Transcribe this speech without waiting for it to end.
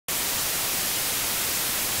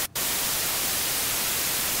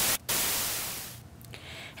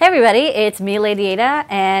Hey everybody, it's me, Ladyada,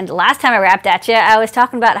 and last time I rapped at you, I was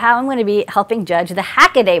talking about how I'm going to be helping judge the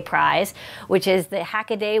Hackaday prize, which is the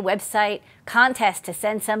Hackaday website contest to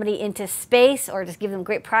send somebody into space or just give them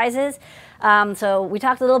great prizes. So we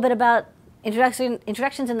talked a little bit about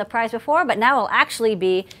introductions in the prize before, but now I'll actually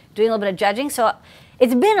be doing a little bit of judging. So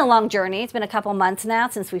it's been a long journey. It's been a couple months now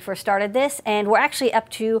since we first started this, and we're actually up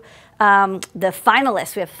to the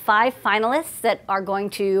finalists. We have 5 finalists that are going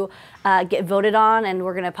to get voted on, and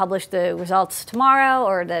we're going to publish the results tomorrow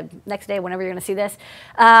or the next day, whenever you're going to see this.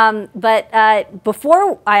 But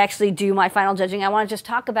before I actually do my final judging, I want to just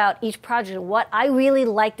talk about each project and what I really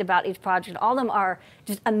liked about each project. All of them are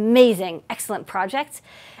just amazing, excellent projects.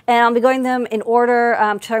 And I'll be going them in order,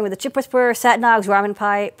 starting with the ChipWhisperer, SatNOGS, Rasputin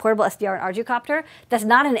Pie, Portable SDR, and ARQ Copter. That's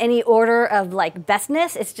not in any order of like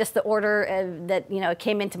bestness. It's just the order that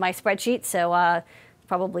came into my spreadsheet. So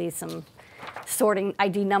probably some sorting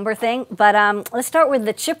ID number thing. But let's start with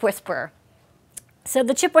the ChipWhisperer. So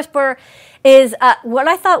the ChipWhisperer is what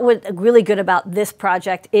I thought was really good about this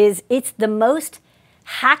project is it's the most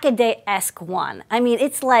Hackaday-esque one. I mean,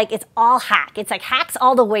 it's all hack. It's like hacks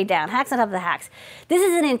all the way down, hacks on top of the hacks. This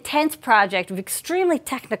is an intense project, extremely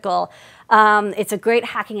technical. It's a great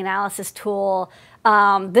hacking analysis tool.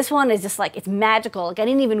 This one is just it's magical. I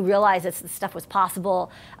didn't even realize this stuff was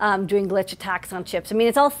possible, doing glitch attacks on chips. I mean,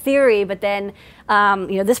 it's all theory, but then,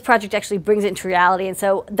 this project actually brings it into reality. And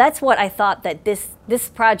so that's what I thought that this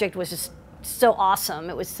project was just so awesome.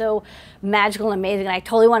 It was so magical and amazing, and I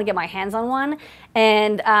totally want to get my hands on one.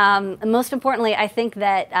 And most importantly, I think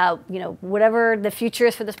that whatever the future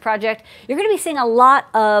is for this project, you're going to be seeing a lot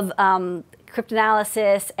of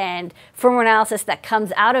cryptanalysis and firmware analysis that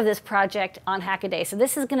comes out of this project on Hackaday. So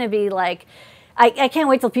this is going to be I can't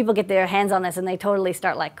wait till people get their hands on this and they totally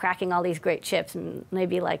start cracking all these great chips and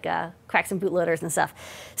maybe crack some bootloaders and stuff.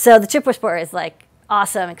 So the ChipWhisperer is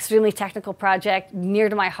awesome, extremely technical project, near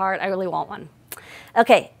to my heart. I really want one.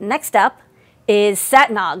 Okay, next up is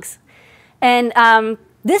SatNOGS. And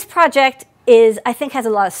this project I think has a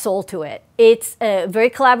lot of soul to it. It's a very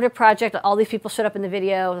collaborative project. All these people showed up in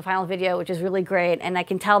the final video, which is really great. And I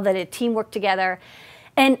can tell that it teamworked together.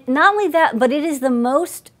 And not only that, but it is the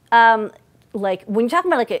most, when you're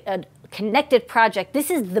talking about a connected project,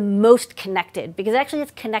 this is the most connected because actually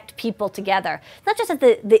it's connect people together. It's not just that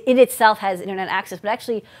it itself has internet access, but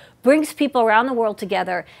actually brings people around the world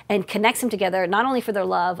together and connects them together, not only for their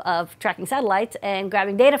love of tracking satellites and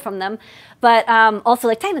grabbing data from them, but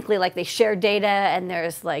also technically they share data, and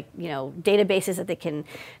there's databases that they can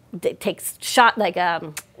take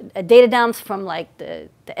data dumps from the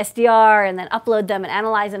SDR and then upload them and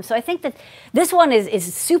analyze them. So I think that this one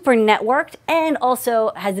is super networked and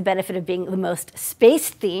also has the benefit of being the most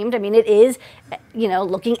space themed. I mean, it is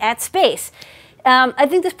looking at space. I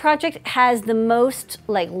think this project has the most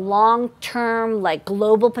long-term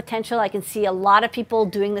global potential. I can see a lot of people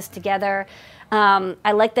doing this together.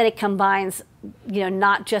 I like that it combines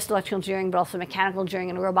not just electrical engineering, but also mechanical engineering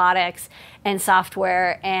and robotics and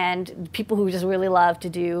software and people who just really love to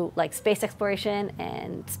do space exploration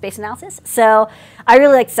and space analysis. So I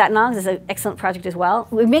really like SatNOGS. It's an excellent project as well.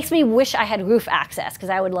 It makes me wish I had roof access because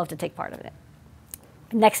I would love to take part of it.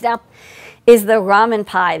 Next up is the Rasputin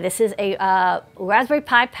Pie. This is a Raspberry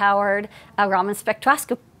Pi powered Raman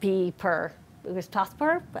spectroscopy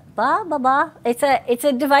blah, blah, blah. It's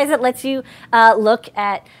a device that lets you look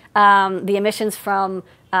at the emissions from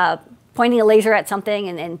pointing a laser at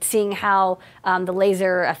something and seeing how the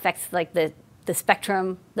laser affects the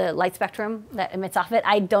spectrum, the light spectrum that emits off it.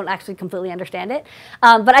 I don't actually completely understand it.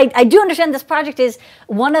 But I do understand this project is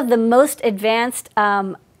one of the most advanced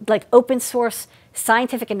open source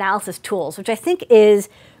scientific analysis tools, which I think is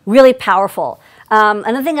really powerful.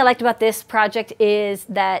 Another thing I liked about this project is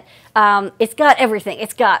that it's got everything.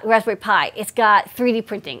 It's got Raspberry Pi, it's got 3D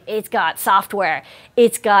printing, it's got software,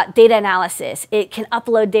 it's got data analysis, it can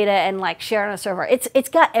upload data and share on a server. It's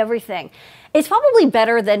got everything. It's probably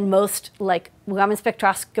better than most Raman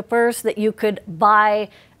spectroscopers that you could buy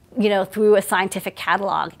through a scientific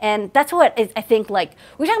catalog. And that's what I think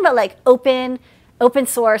we're talking about open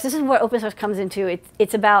source. This is where open source comes into.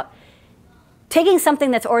 It's about taking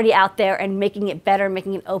something that's already out there and making it better,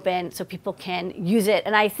 making it open so people can use it.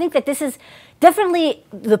 And I think that this is definitely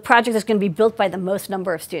the project that's going to be built by the most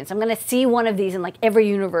number of students. I'm going to see one of these in every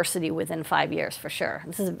university within 5 years for sure.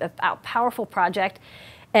 This is a powerful project,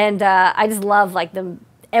 and I just love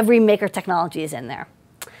every maker technology is in there.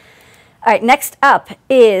 All right, next up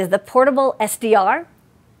is the portable SDR,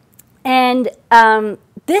 and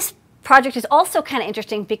this project is also kind of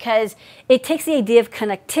interesting because it takes the idea of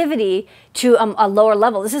connectivity to a lower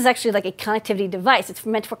level. This is actually like a connectivity device. It's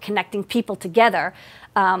meant for connecting people together.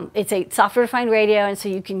 It's a software-defined radio, and so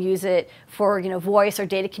you can use it for voice or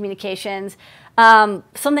data communications. Some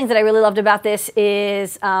things that I really loved about this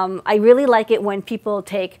is I really like it when people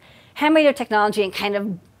take ham radio technology and kind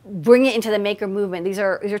of bring it into the maker movement. These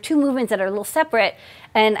are two movements that are a little separate,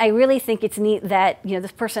 and I really think it's neat that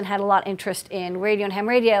this person had a lot of interest in radio and ham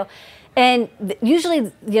radio. And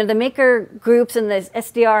usually, the maker groups and the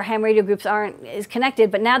SDR ham radio groups aren't as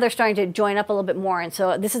connected, but now they're starting to join up a little bit more. And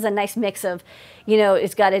so this is a nice mix of,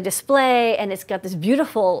 it's got a display and it's got this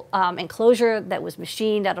beautiful enclosure that was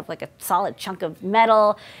machined out of like a solid chunk of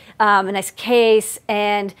metal, a nice case,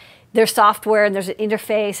 and there's software and there's an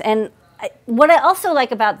interface. And what I also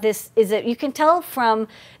like about this is that you can tell from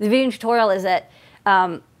the video tutorial is that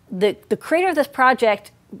the creator of this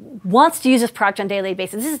project wants to use this project on a daily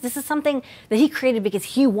basis. This is something that he created because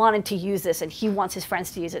he wanted to use this and he wants his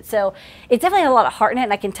friends to use it. So it definitely has a lot of heart in it,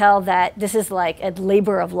 and I can tell that this is like a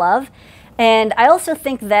labor of love. And I also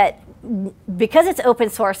think that because it's open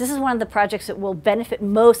source, this is one of the projects that will benefit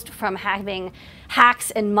most from having hacks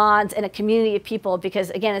and mods and a community of people,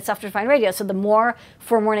 because again, it's software-defined radio, so the more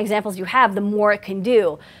firmware and examples you have, the more it can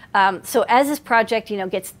do. So as this project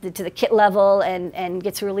gets to the kit level and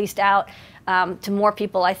gets released out to more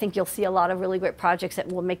people, I think you'll see a lot of really great projects that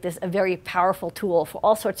will make this a very powerful tool for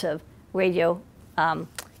all sorts of radio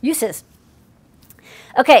uses.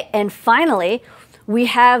 Okay, and finally, we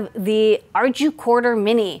have the ARQ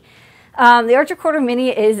Mini. The ARQ Mini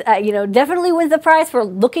is, definitely wins the prize for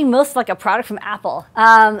looking most like a product from Apple.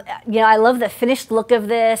 I love the finished look of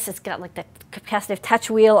this. It's got like the capacitive touch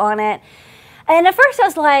wheel on it. And at first I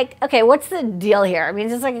was like, okay, what's the deal here? I mean,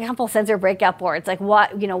 it's just like a couple sensor breakout boards. Like, why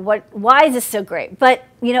is this so great? But,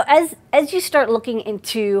 as you start looking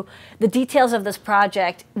into the details of this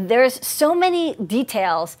project, there's so many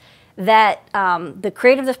details that the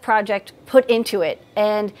creator of this project put into it.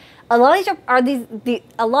 And a lot of these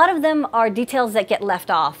a lot of them are details that get left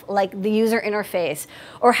off, like the user interface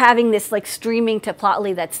or having this like streaming to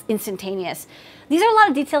Plotly that's instantaneous. These are a lot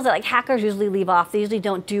of details that like hackers usually leave off. They usually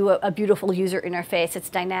don't do a beautiful user interface. It's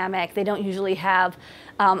dynamic. They don't usually have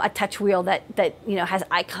a touch wheel that has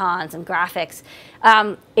icons and graphics.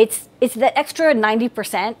 It's that extra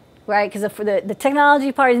 90%. Right, because for the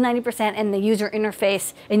technology part is 90% and the user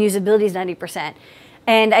interface and usability is 90%.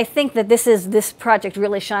 And I think that this project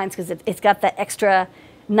really shines because it's got that extra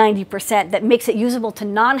 90% that makes it usable to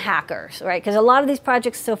non-hackers, right? Because a lot of these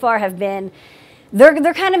projects so far have been,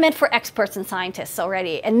 they're kind of meant for experts and scientists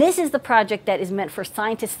already. And this is the project that is meant for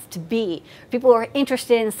scientists to be. People who are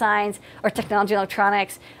interested in science or technology and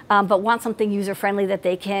electronics, but want something user-friendly that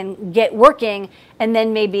they can get working and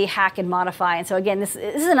then maybe hack and modify. And so again, this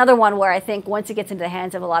is another one where I think once it gets into the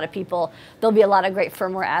hands of a lot of people, there'll be a lot of great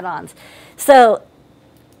firmware add-ons. So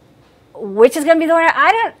which is going to be the winner?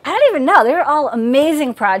 I don't even know. They're all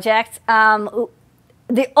amazing projects.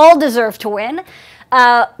 They all deserve to win.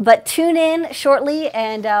 But tune in shortly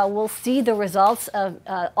and we'll see the results of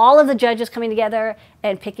all of the judges coming together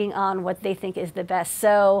and picking on what they think is the best.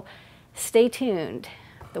 So stay tuned.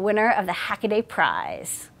 The winner of the Hackaday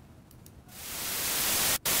prize.